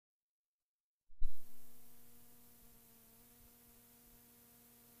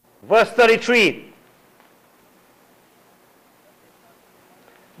Verse 33.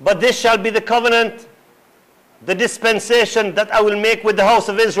 But this shall be the covenant, the dispensation that I will make with the house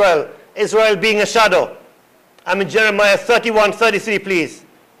of Israel. Israel being a shadow. I'm in Jeremiah 31:33, please.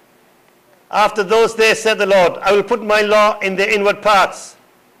 After those days, said the Lord, I will put my law in their inward parts.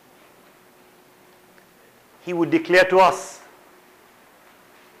 He would declare to us,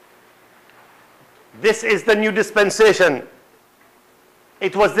 this is the new dispensation.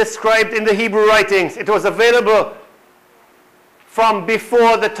 It was described in the Hebrew writings. It was available from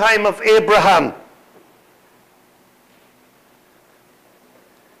before the time of Abraham.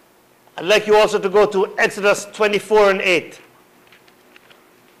 I'd like you also to go to Exodus 24:8.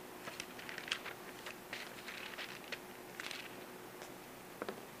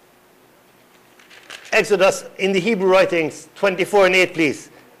 Exodus in the Hebrew writings 24:8, please.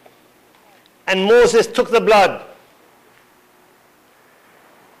 And Moses took the blood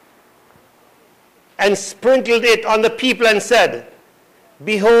and sprinkled it on the people and said,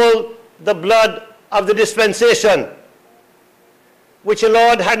 behold the blood of the dispensation which the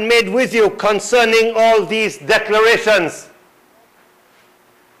Lord had made with you concerning all these declarations,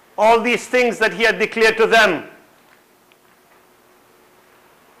 all these things that he had declared to them.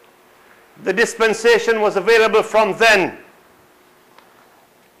 The dispensation was available from then.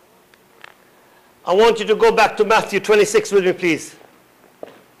 I want you to go back to Matthew 26 with me, please.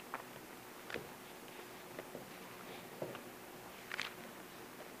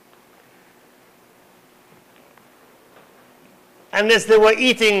 And as they were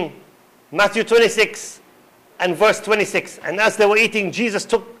eating, Matthew 26 and verse 26, and as they were eating, Jesus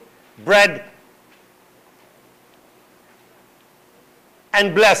took bread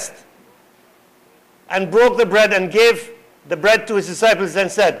and blessed and broke the bread and gave the bread to his disciples and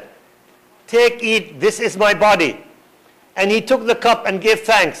said, take, eat, this is my body. And he took the cup and gave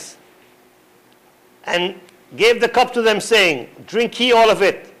thanks and gave the cup to them, saying, drink ye all of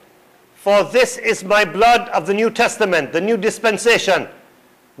it. For this is my blood of the New Testament, the new dispensation,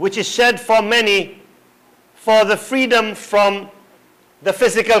 which is shed for many for the freedom from the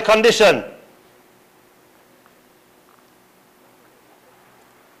physical condition.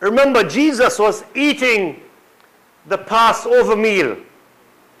 Remember, Jesus was eating the Passover meal.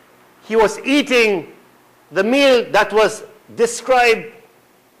 He was eating the meal that was described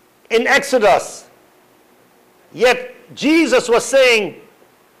in Exodus. Yet Jesus was saying,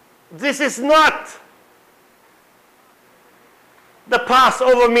 this is not the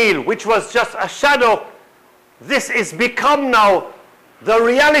Passover meal, which was just a shadow. This is become now the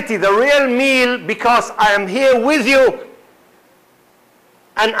reality, the real meal, because I am here with you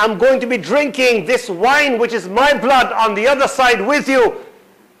and I'm going to be drinking this wine, which is my blood, on the other side with you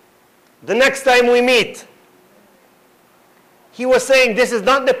the next time we meet. He was saying this is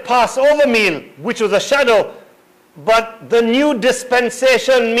not the Passover meal, which was a shadow, but the new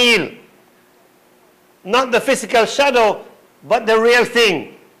dispensation meal. Not the physical shadow, but the real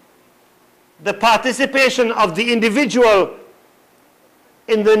thing. The participation of the individual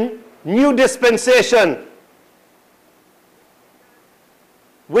in the new dispensation,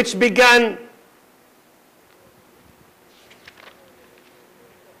 which began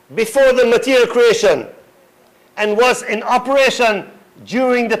before the material creation and was in operation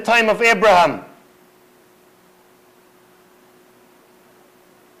during the time of Abraham,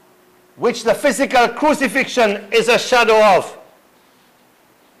 which the physical crucifixion is a shadow of.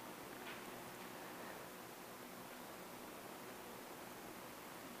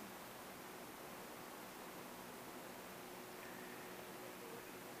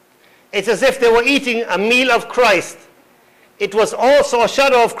 It's as if they were eating a meal of Christ. It was also a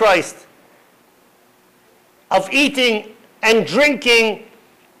shadow of Christ, of eating and drinking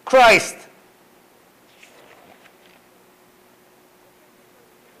Christ.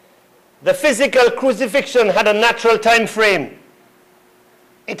 The physical crucifixion had a natural time frame.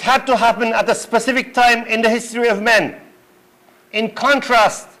 It had to happen at a specific time in the history of men, in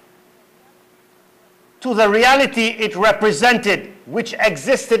contrast to the reality it represented, which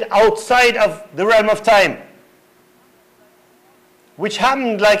existed outside of the realm of time, which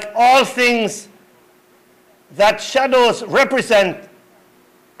happened like all things that shadows represent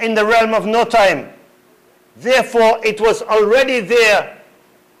in the realm of no time. Therefore, it was already there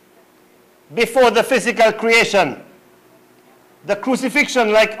before the physical creation. The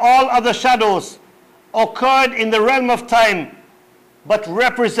crucifixion, like all other shadows, occurred in the realm of time, but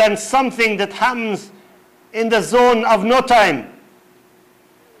represents something that happens in the zone of no time.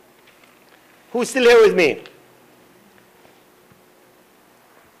 Who's still here with me?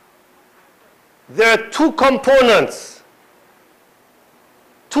 There are two components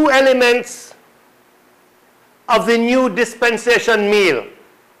two elements of the new dispensation meal.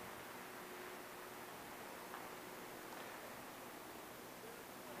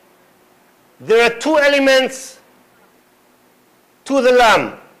 There are two elements to the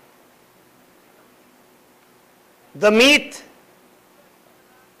lamb: the meat,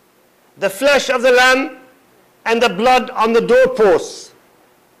 the flesh of the lamb, and the blood on the doorposts.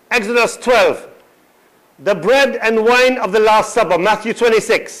 Exodus 12. The bread and wine of the Last Supper. Matthew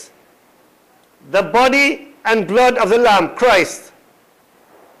 26. The body and blood of the Lamb, Christ.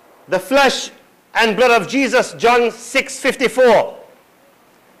 The flesh and blood of Jesus, John 6:54.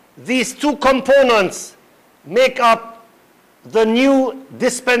 These two components make up the new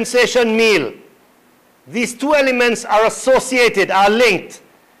dispensation meal. These two elements are associated, are linked.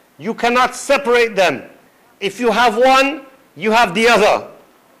 You cannot separate them. If you have one, you have the other.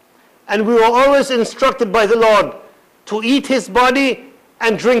 And we were always instructed by the Lord to eat his body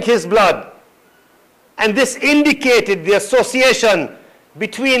and drink his blood. And this indicated the association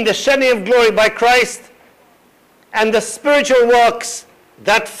between the shedding of glory by Christ and the spiritual works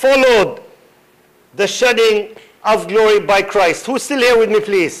that followed the shedding of glory by Christ. Who's still here with me,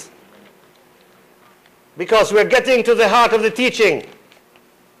 please? Because we're getting to the heart of the teaching.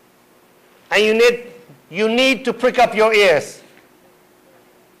 And you need to prick up your ears.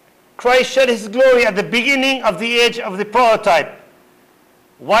 Christ shed his glory at the beginning of the age of the prototype,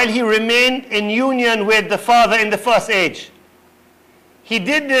 while he remained in union with the Father in the first age. He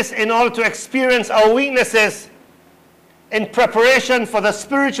did this in order to experience our weaknesses in preparation for the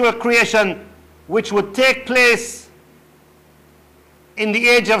spiritual creation which would take place in the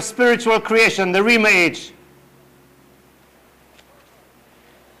age of spiritual creation, the Rima age.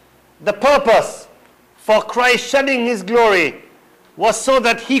 The purpose for Christ shedding his glory was so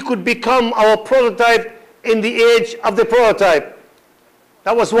that he could become our prototype in the age of the prototype.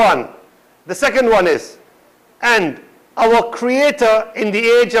 That was one. The second one is, and our creator in the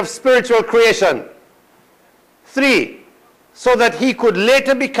age of spiritual creation. 3, so that he could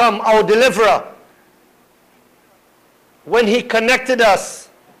later become our deliverer when he connected us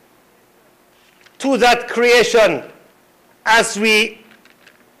to that creation as we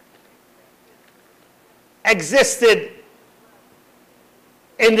existed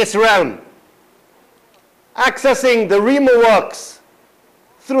in this realm. Accessing the Rima works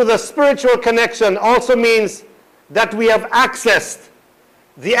through the spiritual connection also means that we have accessed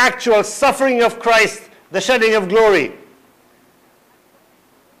the actual suffering of Christ, the shedding of glory.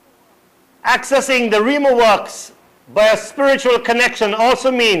 Accessing the Rima works by a spiritual connection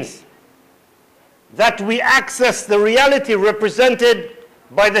also means that we access the reality represented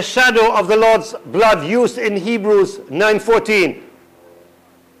by the shadow of the Lord's blood used in Hebrews 9:14.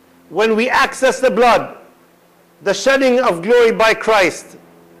 When we access the blood, the shedding of glory by Christ,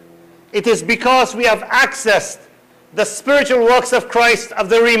 it is because we have accessed the spiritual works of Christ of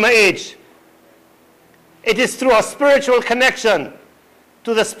the Rima age. It is through a spiritual connection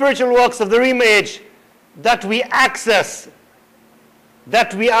to the spiritual works of the Rima age that we access,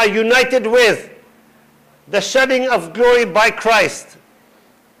 that we are united with the shedding of glory by Christ.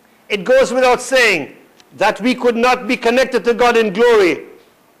 It goes without saying that we could not be connected to God in glory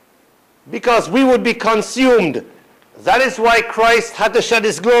because we would be consumed. That is why Christ had to shed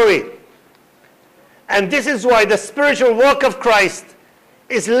his glory. And this is why the spiritual work of Christ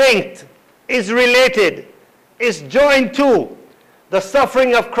is linked, is related, is joined to the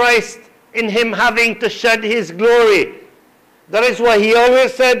suffering of Christ in him having to shed his glory. That is why he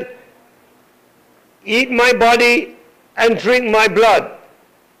always said, eat my body and drink my blood.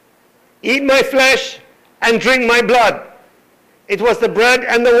 Eat my flesh and drink my blood. It was the bread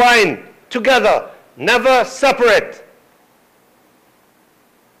and the wine together, never separate.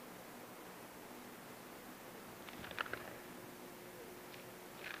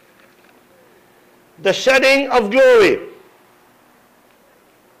 The shedding of glory.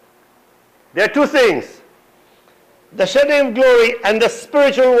 There are two things. The shedding of glory and the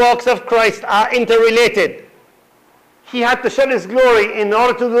spiritual works of Christ are interrelated. He had to shed his glory in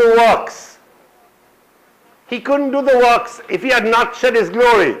order to do the works. He couldn't do the works if he had not shed his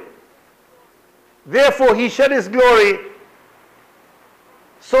glory. Therefore, he shed his glory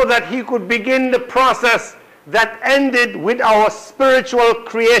so that he could begin the process that ended with our spiritual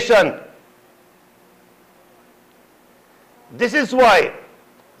creation. This is why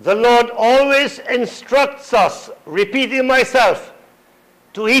the Lord always instructs us, repeating myself,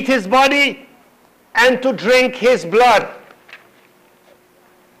 to eat his body and to drink his blood.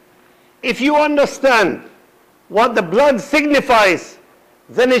 If you understand what the blood signifies,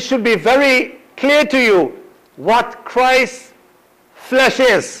 then it should be very clear to you what Christ's flesh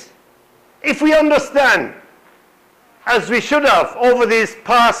is. If we understand, as we should have over these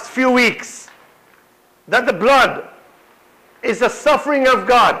past few weeks, that the blood is the suffering of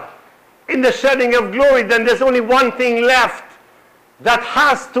God in the shedding of glory, then there's only one thing left that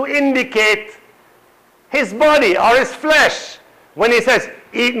has to indicate his body or his flesh. When he says,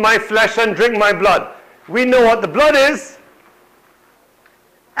 eat my flesh and drink my blood, we know what the blood is.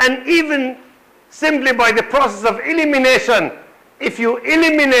 And even simply by the process of elimination, if you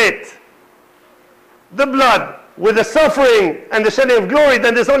eliminate the blood with the suffering and the shedding of glory,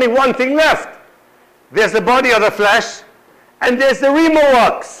 then there's only one thing left. There's the body or the flesh, and there's the rhema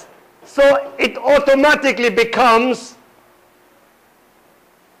works. So it automatically becomes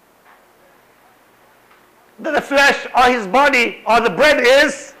that the flesh or his body or the bread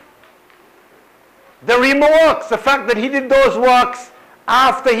is the rhema works, the fact that he did those works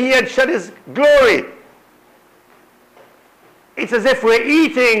after he had shed his glory. It's as if we're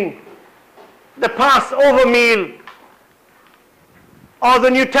eating the Passover meal or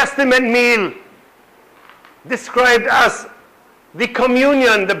the New Testament meal described as the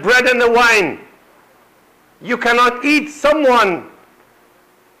communion, the bread and the wine. You cannot eat someone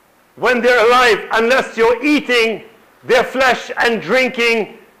when they're alive unless you're eating their flesh and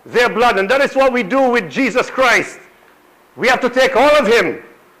drinking their blood. And that is what we do with Jesus Christ. We have to take all of him.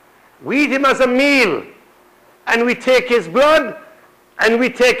 We eat him as a meal, and we take his blood and we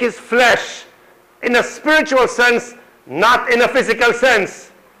take his flesh in a spiritual sense, not in a physical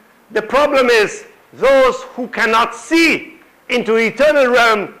sense. The problem is those who cannot see into the eternal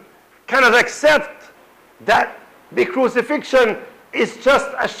realm cannot accept that the crucifixion is just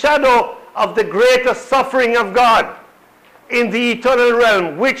a shadow of the greater suffering of God in the eternal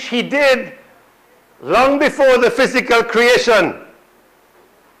realm, which he did long before the physical creation.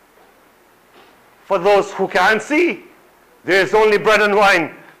 For those who can't see, there is only bread and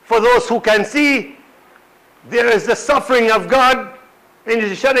wine. For those who can see, there is the suffering of God in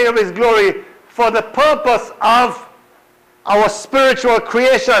the shedding of his glory for the purpose of our spiritual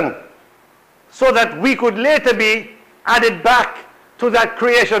creation, so that we could later be added back to that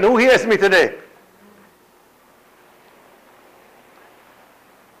creation. Who hears me today?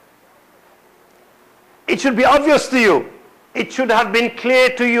 It should be obvious to you. It should have been clear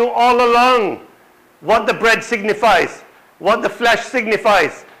to you all along what the bread signifies, what the flesh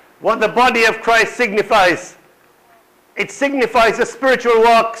signifies, what the body of Christ signifies. It signifies the spiritual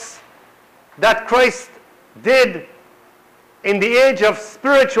works that Christ did in the age of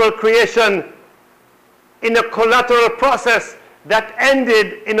spiritual creation, in a collateral process that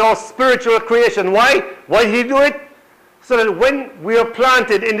ended in our spiritual creation. Why? Why did he do it? So that when we are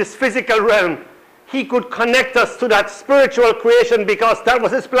planted in this physical realm, he could connect us to that spiritual creation, because that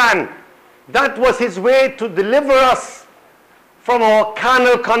was his plan. That was his way to deliver us from our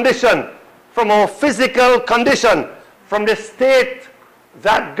carnal condition, from our physical condition, from the state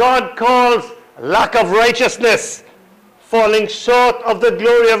that God calls lack of righteousness, falling short of the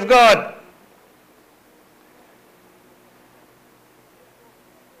glory of God.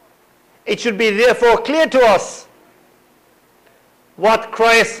 It should be therefore clear to us what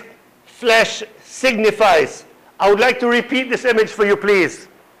Christ's flesh signifies. I would like to repeat this image for you, please.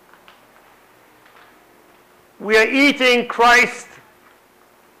 We are eating Christ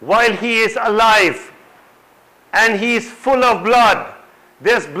while he is alive, and he is full of blood.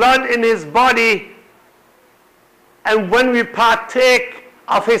 There's blood in his body, and when we partake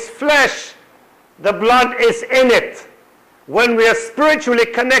of his flesh, the blood is in it. When we are spiritually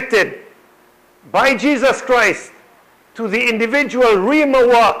connected by Jesus Christ to the individual rhema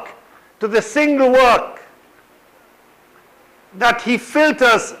work, to the single work that he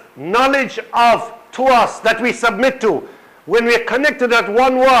filters knowledge of to us, that we submit to, when we are connected to that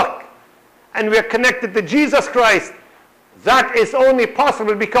one work and we are connected to Jesus Christ, that is only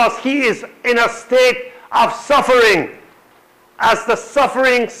possible because he is in a state of suffering as the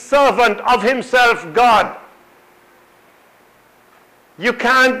suffering servant of himself, God. You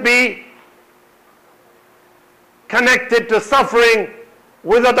can't be connected to suffering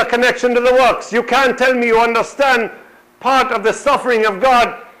without a connection to the works. You can't tell me you understand part of the suffering of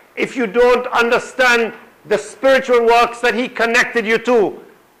God if you don't understand the spiritual works that he connected you to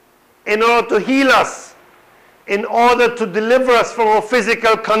in order to heal us, in order to deliver us from our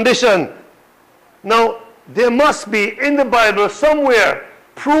physical condition. Now, there must be in the Bible somewhere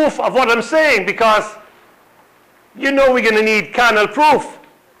proof of what I'm saying, because you know we're going to need carnal proof.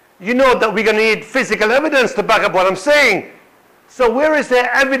 You know that we're going to need physical evidence to back up what I'm saying. So where is there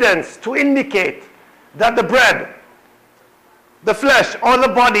evidence to indicate that the bread, the flesh, or the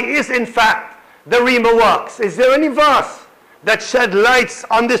body is in fact the rhema works? Is there any verse that shed lights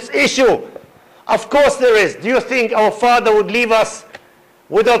on this issue? Of course there is. Do you think our Father would leave us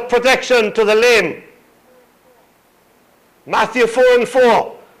without protection to the lame? Matthew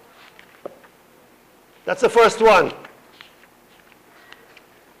 4:4. That's the first one.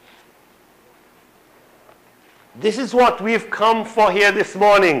 This is what we've come for here this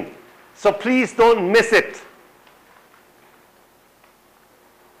morning. So please don't miss it.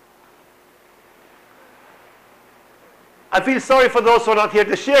 I feel sorry for those who are not here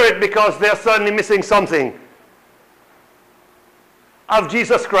to share it, because they're certainly missing something of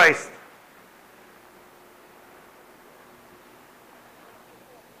Jesus Christ.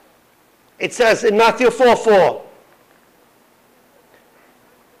 It says in Matthew 4:4,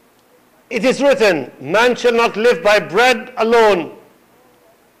 it is written, man shall not live by bread alone,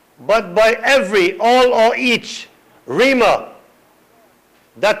 but by every, all or each, rhema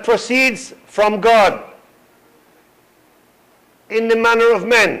that proceeds from God, in the manner of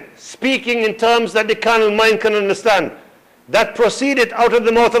men, speaking in terms that the carnal mind can understand, that proceeded out of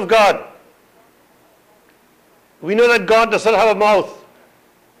the mouth of God. We know that God does not have a mouth,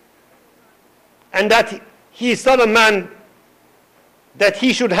 and that he is not a man that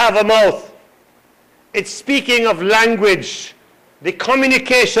he should have a mouth. It's speaking of language, the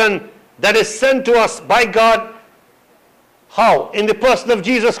communication that is sent to us by God. How? In the person of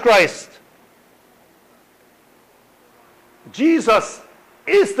Jesus Christ. Jesus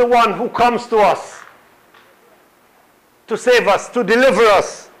is the one who comes to us to save us, to deliver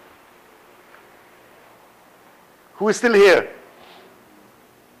us. Who is still here?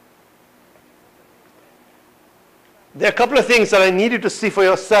 There are a couple of things that I need you to see for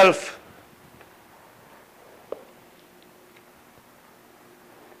yourself.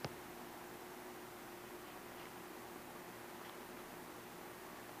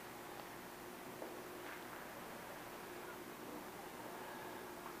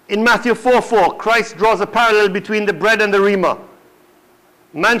 In Matthew 4:4, Christ draws a parallel between the bread and the rhema.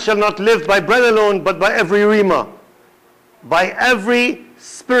 Man shall not live by bread alone, but by every rhema, by every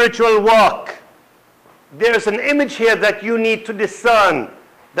spiritual walk. There's an image here that you need to discern,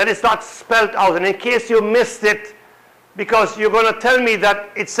 that is not spelled out. And in case you missed it, because you're going to tell me that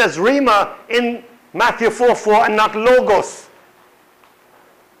it says rhema in Matthew 4:4 and not logos.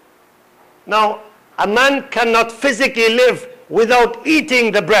 Now, a man cannot physically live without eating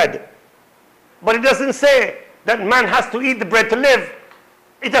the bread. But it doesn't say that man has to eat the bread to live.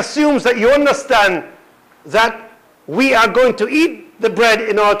 It assumes that you understand that we are going to eat the bread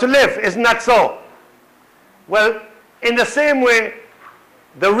in order to live. Isn't that so? Well, in the same way,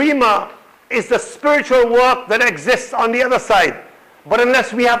 the rhema is the spiritual work that exists on the other side. But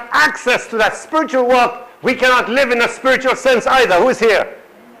unless we have access to that spiritual work, we cannot live in a spiritual sense either. Who is here?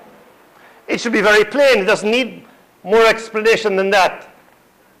 It should be very plain. It doesn't need more explanation than that.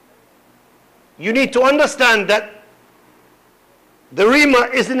 You need to understand that the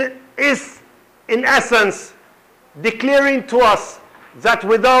rhema is in essence declaring to us that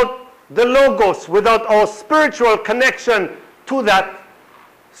without the logos, without our spiritual connection to that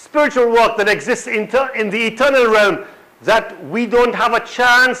spiritual work that exists in the eternal realm, that we don't have a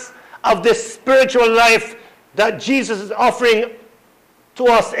chance of this spiritual life that Jesus is offering to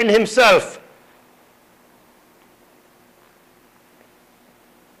us in himself.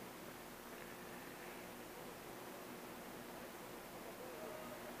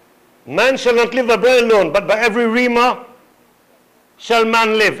 Man shall not live by bread alone, but by every rhema shall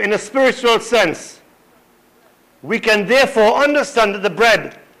man live. In a spiritual sense, we can therefore understand that the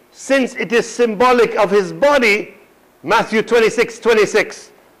bread, since it is symbolic of his body, Matthew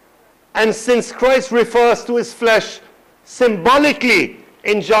 26:26, and since Christ refers to his flesh symbolically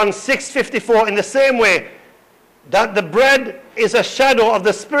in John 6:54, in the same way that the bread is a shadow of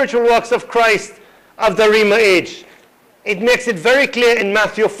the spiritual works of Christ of the Rhema age. It makes it very clear in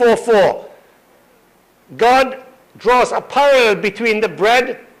Matthew 4:4. God draws a parallel between the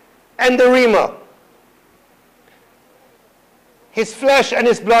bread and the rhema. His flesh and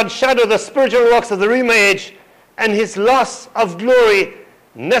his blood shadow the spiritual works of the rhema age, and his loss of glory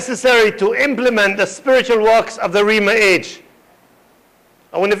necessary to implement the spiritual works of the rhema age.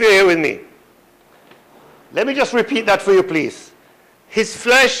 I wonder if you're here with me. Let me just repeat that for you, please. His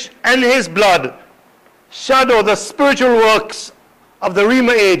flesh and his blood shadow the spiritual works of the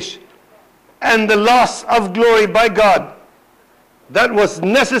rhema age and the loss of glory by God that was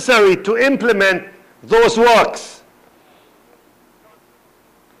necessary to implement those works.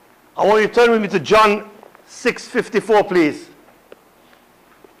 I want you to turn with me to John 6:54, please,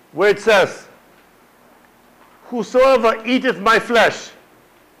 where it says, whosoever eateth my flesh,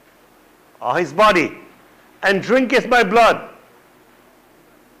 or his body, and drinketh my blood,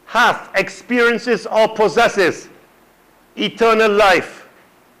 hath, experiences, or possesses eternal life.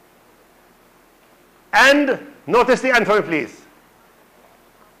 And, notice the and for me, please.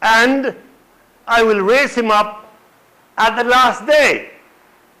 And I will raise him up at the last day.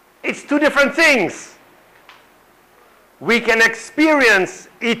 It's two different things. We can experience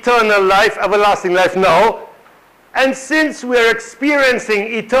eternal life, everlasting life now. And since we're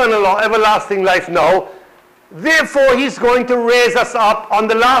experiencing eternal or everlasting life now, therefore he's going to raise us up on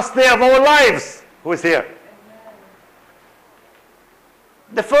the last day of our lives. Who is here?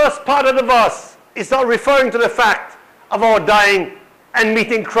 The first part of the verse is not referring to the fact of our dying and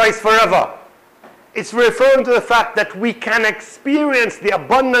meeting Christ forever. It's referring to the fact that we can experience the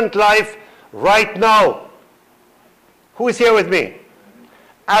abundant life right now. Who is here with me?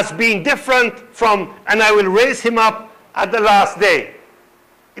 As being different from, and I will raise him up at the last day.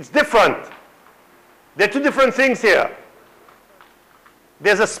 It's different. There are two different things here.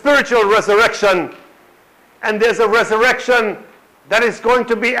 There's a spiritual resurrection, and there's a resurrection that is going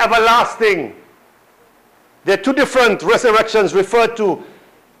to be everlasting. There are two different resurrections referred to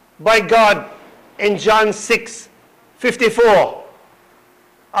by God in John 6:54.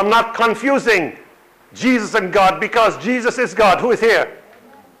 I'm not confusing Jesus and God, because Jesus is God. Who is here?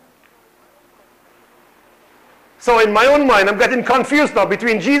 So in my own mind, I'm getting confused now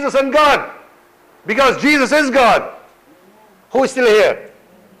between Jesus and God, because Jesus is God. Who is still here?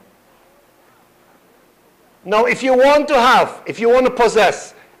 Now, if you want to have, if you want to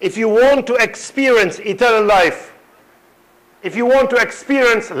possess, if you want to experience eternal life, if you want to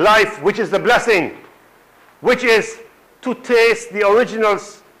experience life, which is the blessing, which is to taste the original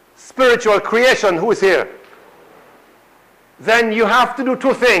spiritual creation, who is here, then you have to do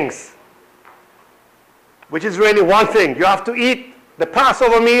two things, which is really one thing. You have to eat the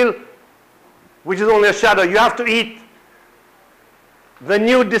Passover meal, which is only a shadow. You have to eat the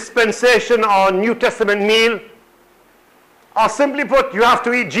new dispensation or New Testament meal, or simply put, you have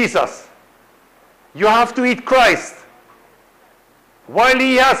to eat Jesus. You have to eat Christ. While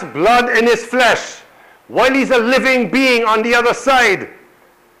he has blood in his flesh, while he's a living being on the other side,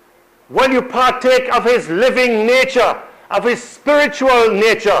 while you partake of his living nature, of his spiritual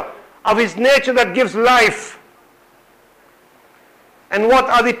nature, of his nature that gives life. And what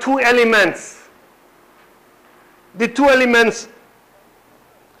are the two elements? The two elements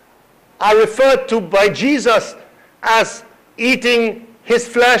are referred to by Jesus as eating his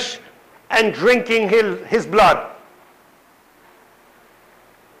flesh and drinking his blood.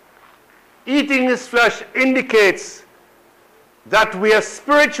 Eating his flesh indicates that we are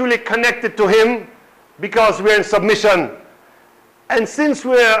spiritually connected to him because we are in submission. And since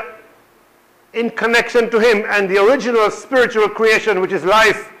we are in connection to him and the original spiritual creation, which is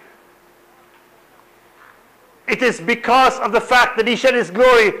life, it is because of the fact that he shed his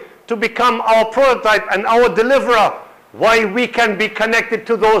glory to become our prototype and our deliverer why we can be connected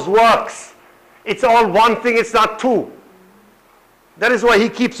to those works. It's all one thing, it's not two. That is why he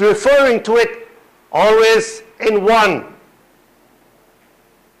keeps referring to it always in one.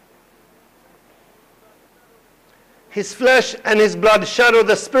 His flesh and his blood shadow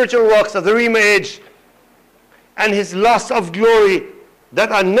the spiritual works of the Rima age and his loss of glory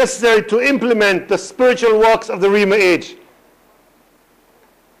that are necessary to implement the spiritual works of the Rima age.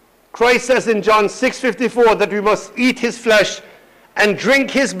 Christ says in John 6:54 that we must eat his flesh and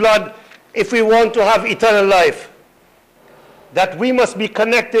drink his blood if we want to have eternal life. That we must be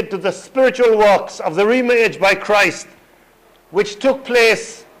connected to the spiritual works of the Rima age by Christ, which took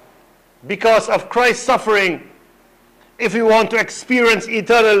place because of Christ's suffering, if we want to experience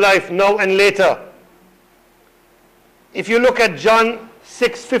eternal life now and later. If you look at John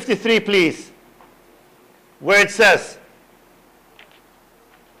 6:53, please, where it says,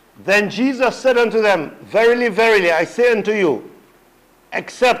 "Then Jesus said unto them, Verily, verily, I say unto you,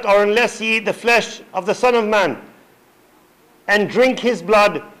 except or unless ye eat the flesh of the Son of Man and drink his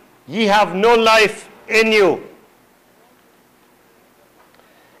blood, ye have no life in you."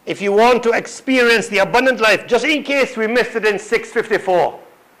 If you want to experience the abundant life, just in case we missed it in 6:54,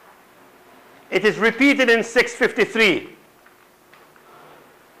 it is repeated in 6:53.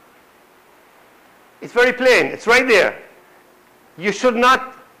 It's very plain. It's right there. You should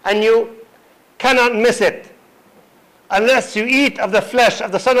not and you cannot miss it. Unless you eat of the flesh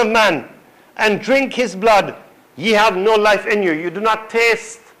of the Son of Man and drink his blood, ye have no life in you. You do not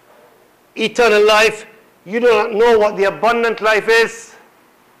taste eternal life. You do not know what the abundant life is.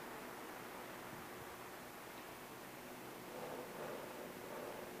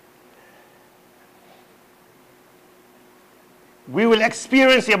 We will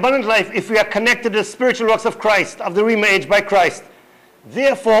experience the abundant life if we are connected to the spiritual works of Christ, of the Rima age by Christ.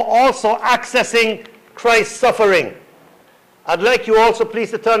 therefore also accessing Christ's suffering. I'd like you also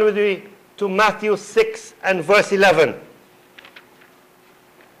please to turn with me to Matthew 6 and verse 11,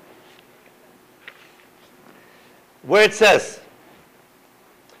 where it says,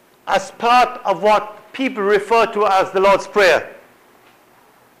 as part of what people refer to as the Lord's Prayer,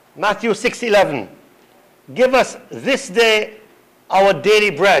 Matthew 6:11, give us this day our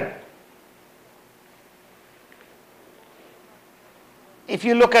daily bread. If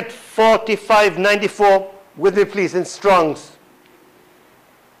you look at 4594 with me please in Strong's.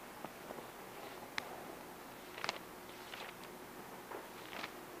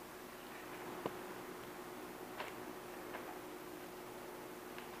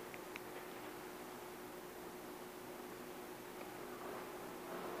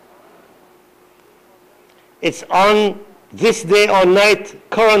 It's on this day or night,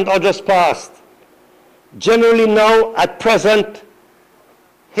 current or just past. Generally now, at present,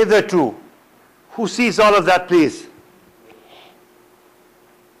 hitherto. Who sees all of that, please?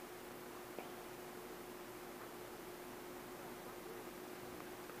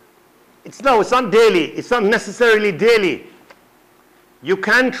 It's not daily. It's not necessarily daily. You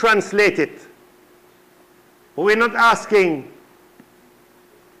can translate it. But we're not asking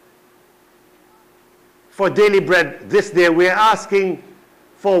for daily bread this day. We're asking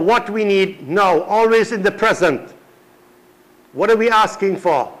for what we need now, always in the present. What are we asking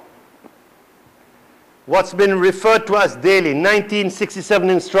for? What's been referred to as daily. 1967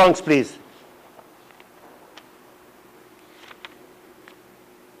 in Strong's, please.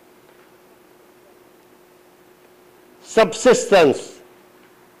 Subsistence.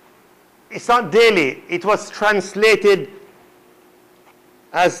 It's not daily. It was translated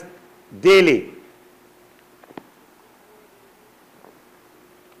as daily.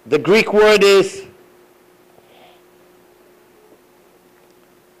 The Greek word is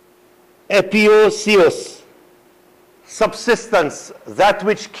epiousios, subsistence, that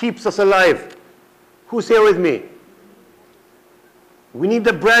which keeps us alive. Who's here with me? We need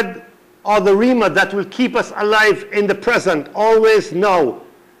the bread or the rhema that will keep us alive in the present, always now.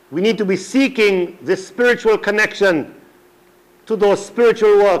 We need to be seeking this spiritual connection to those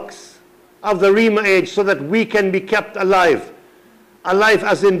spiritual works of the rhema age so that we can be kept alive. Alive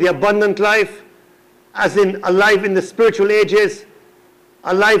as in the abundant life, as in alive in the spiritual ages,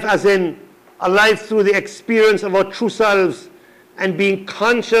 alive as in alive through the experience of our true selves and being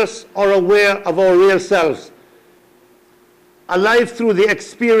conscious or aware of our real selves. Alive through the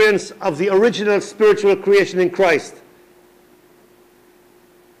experience of the original spiritual creation in Christ.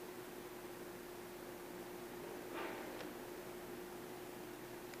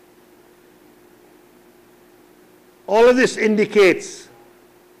 All of this indicates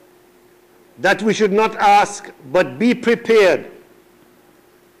that we should not ask, but be prepared.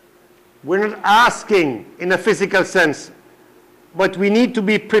 We're not asking in a physical sense, but we need to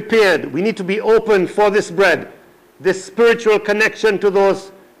be prepared. We need to be open for this bread, this spiritual connection to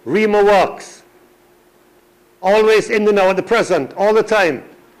those rhema works. Always in the now, at the present, all the time,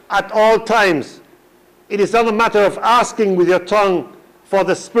 at all times. It is not a matter of asking with your tongue for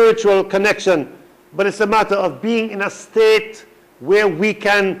the spiritual connection, but it's a matter of being in a state where we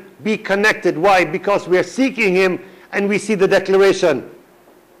can be connected. Why? Because we are seeking Him and we see the declaration.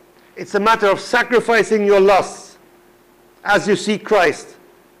 It's a matter of sacrificing your lusts as you seek Christ,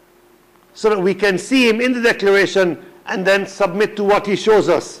 so that we can see Him in the declaration and then submit to what He shows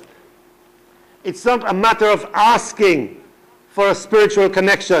us. It's not a matter of asking for a spiritual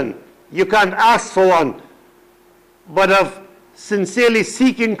connection. You can't ask for one, but of sincerely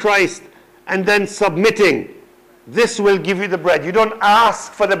seeking Christ and then submitting. This will give you the bread. You don't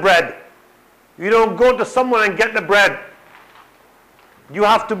ask for the bread. You don't go to someone and get the bread. You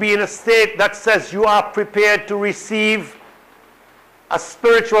have to be in a state that says you are prepared to receive a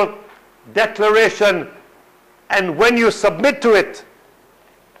spiritual declaration, and when you submit to it,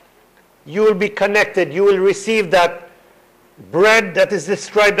 you will be connected. You will receive that bread that is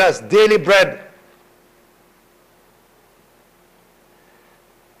described as daily bread.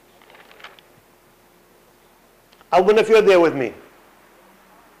 I wonder if you're there with me.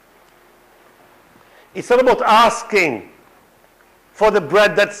 It's not about asking for the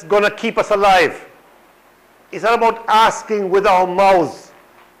bread that's going to keep us alive. It's not about asking with our mouths.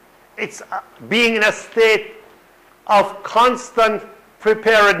 It's being in a state of constant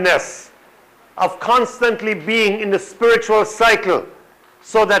preparedness, of constantly being in the spiritual cycle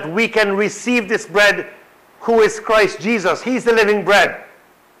so that we can receive this bread, who is Christ Jesus. He's the living bread.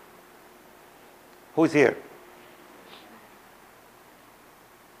 Who's here?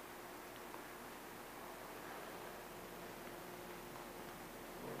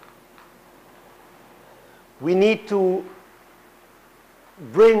 we need to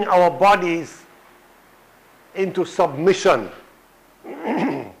bring our bodies into submission.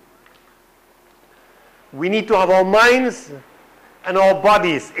 We need to have our minds and our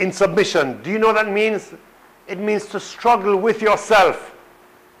bodies in submission. Do you know what that means? It means to struggle with yourself,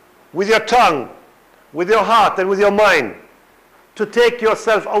 with your tongue, with your heart, and with your mind, to take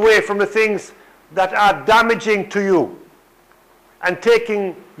yourself away from the things that are damaging to you and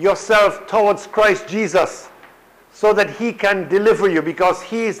taking yourself towards Christ Jesus so that he can deliver you, because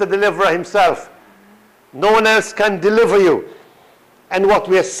he is the deliverer himself. No one else can deliver you. And what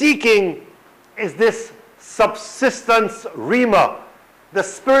we are seeking is this subsistence rhema, the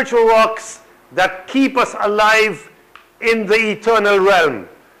spiritual works that keep us alive in the eternal realm.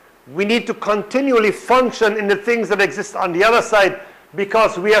 We need to continually function in the things that exist on the other side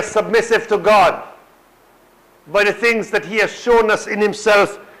because we are submissive to God by the things that he has shown us in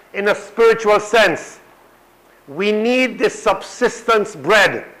himself in a spiritual sense. We need this subsistence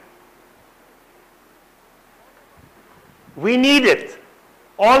bread. We need it.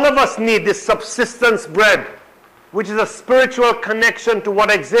 All of us need this subsistence bread, which is a spiritual connection to what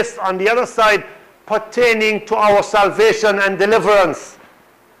exists on the other side pertaining to our salvation and deliverance.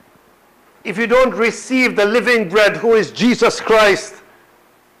 If you don't receive the living bread, who is Jesus Christ,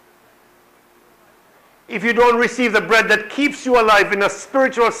 if you don't receive the bread that keeps you alive in a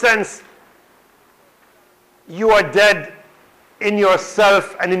spiritual sense, you are dead in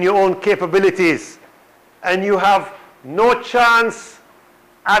yourself and in your own capabilities, and you have no chance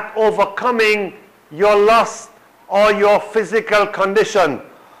at overcoming your lust or your physical condition.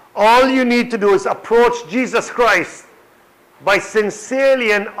 All you need to do is approach Jesus Christ by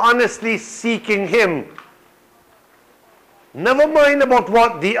sincerely and honestly seeking him. Never mind about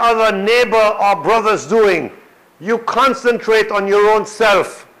what the other neighbor or brother's doing. You concentrate on your own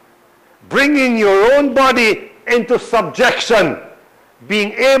self, bringing your own body into subjection,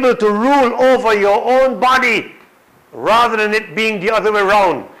 being able to rule over your own body rather than it being the other way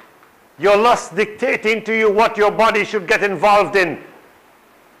around. Your lust dictating to you what your body should get involved in,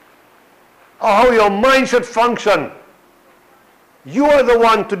 or how your mind should function. You are the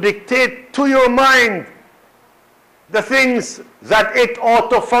one to dictate to your mind the things that it ought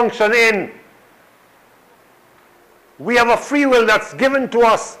to function in. We have a free will that's given to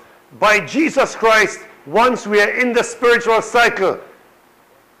us by Jesus Christ once we are in the spiritual cycle.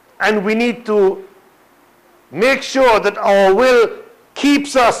 And we need to make sure that our will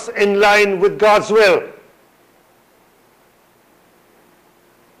keeps us in line with God's will.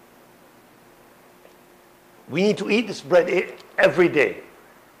 We need to eat this bread every day.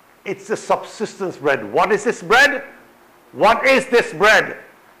 It's the subsistence bread. What is this bread? What is this bread?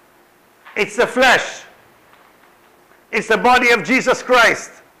 It's the flesh. It's the body of Jesus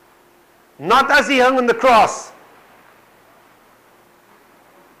Christ. Not as he hung on the cross,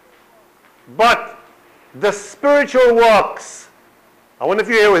 but the spiritual works. I wonder if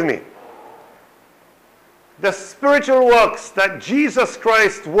you're here with me. The spiritual works that Jesus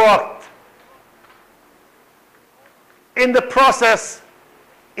Christ worked in the process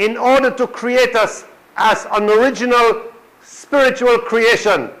in order to create us as an original spiritual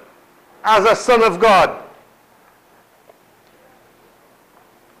creation, as a son of God.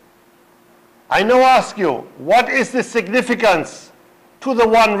 I now ask you, what is the significance to the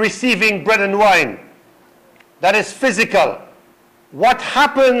one receiving bread and wine? That is physical. What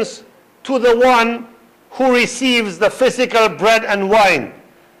happens to the one who receives the physical bread and wine?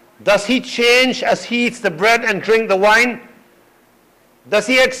 Does he change as he eats the bread and drink the wine? Does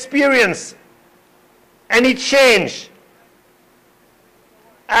he experience any change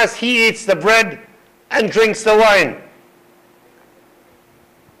as he eats the bread and drinks the wine?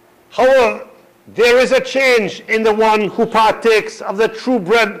 However, there is a change in the one who partakes of the true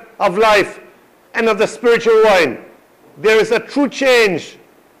bread of life and of the spiritual wine. There is a true change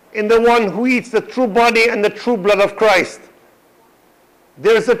in the one who eats the true body and the true blood of Christ.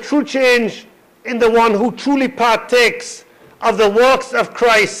 There is a true change in the one who truly partakes of the works of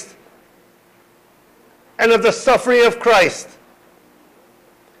Christ and of the suffering of Christ.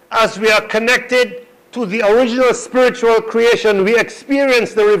 As we are connected to the original spiritual creation, we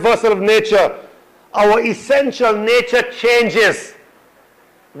experience the reversal of nature. Our essential nature changes.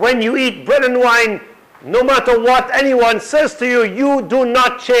 When you eat bread and wine, no matter what anyone says to you, you do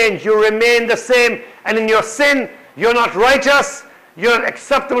not change. You remain the same. And in your sin, you're not righteous. You're not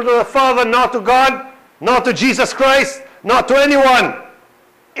acceptable to the Father, nor to God, nor to Jesus Christ, nor to anyone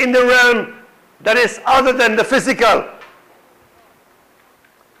in the realm that is other than the physical.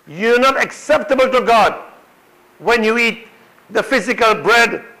 You're not acceptable to God when you eat the physical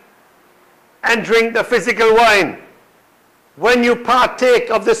bread and drink the physical wine. When you partake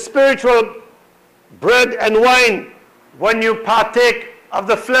of the spiritual bread and wine, when you partake of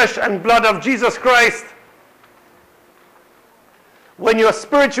the flesh and blood of Jesus Christ, when you're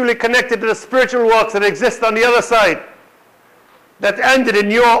spiritually connected to the spiritual works that exist on the other side, that ended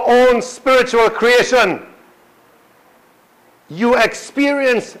in your own spiritual creation, you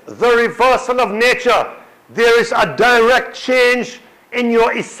experience the reversal of nature. There is a direct change in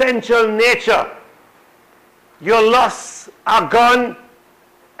your essential nature. Your lusts are gone,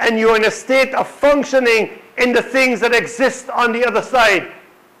 and you're in a state of functioning in the things that exist on the other side.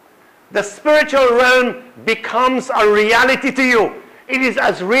 The spiritual realm becomes a reality to you. It is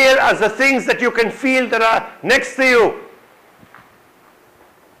as real as the things that you can feel that are next to you.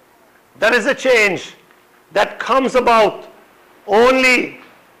 That is a change that comes about only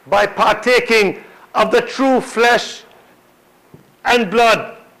by partaking of the true flesh and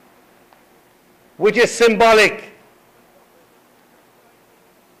blood, which is symbolic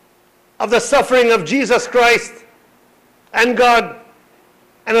of the suffering of Jesus Christ and God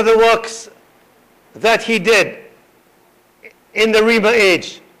and of the works that he did in the Rema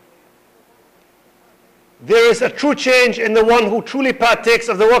age. There is a true change in the one who truly partakes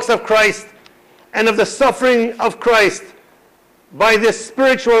of the works of Christ and of the suffering of Christ by this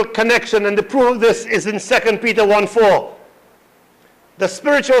spiritual connection, and the proof of this is in 2 Peter 1:4. The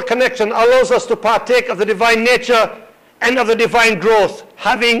spiritual connection allows us to partake of the divine nature and of the divine growth,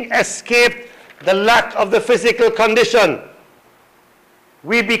 having escaped the lack of the physical condition.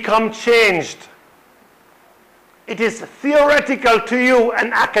 We become changed. It is theoretical to you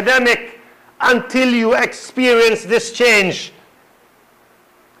and academic until you experience this change.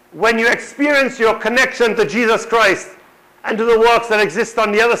 When you experience your connection to Jesus Christ and to the works that exist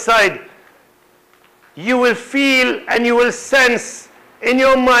on the other side, you will feel and you will sense in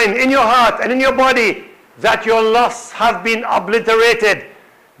your mind, in your heart, and in your body that your lusts have been obliterated.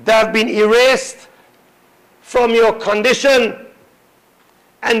 They have been erased from your condition,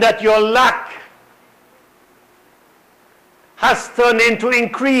 and that your lack has turned into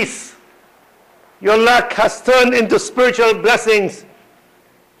increase. Your lack has turned into spiritual blessings.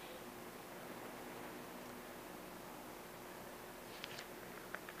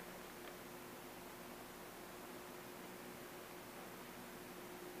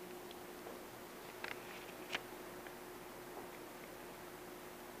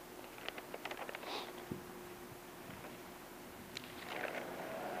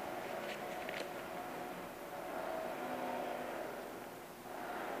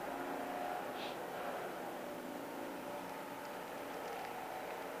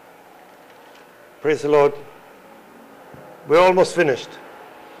 Praise the Lord. We're almost finished.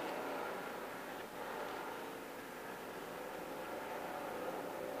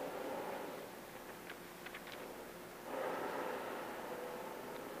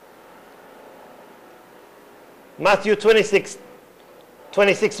 Matthew 26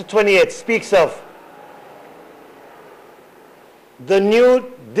 to 28 speaks of the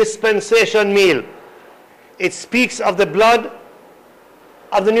new dispensation meal. It speaks of the blood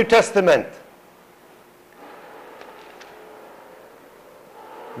of the New Testament,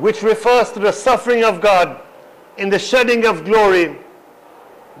 which refers to the suffering of God in the shedding of glory,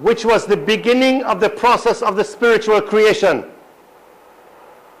 which was the beginning of the process of the spiritual creation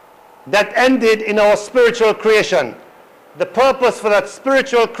that ended in our spiritual creation. The purpose for that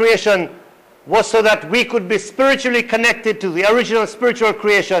spiritual creation was so that we could be spiritually connected to the original spiritual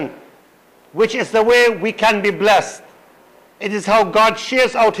creation, which is the way we can be blessed. It is how God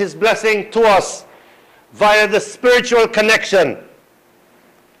shares out his blessing to us via the spiritual connection.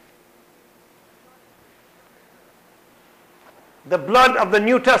 The blood of the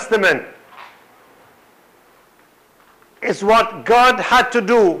New Testament is what God had to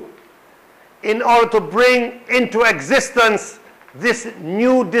do in order to bring into existence this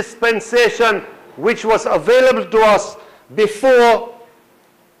new dispensation which was available to us before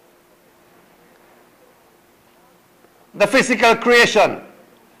the physical creation.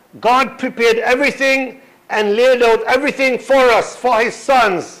 God prepared everything and laid out everything for us, for his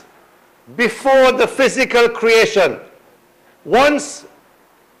sons, before the physical creation. Once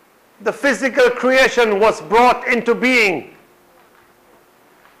the physical creation was brought into being,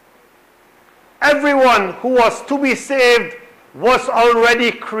 everyone who was to be saved was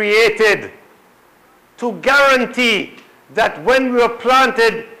already created to guarantee that when we were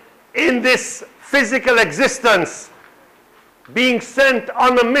planted in this physical existence, being sent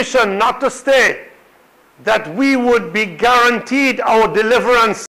on a mission not to stay, that we would be guaranteed our deliverance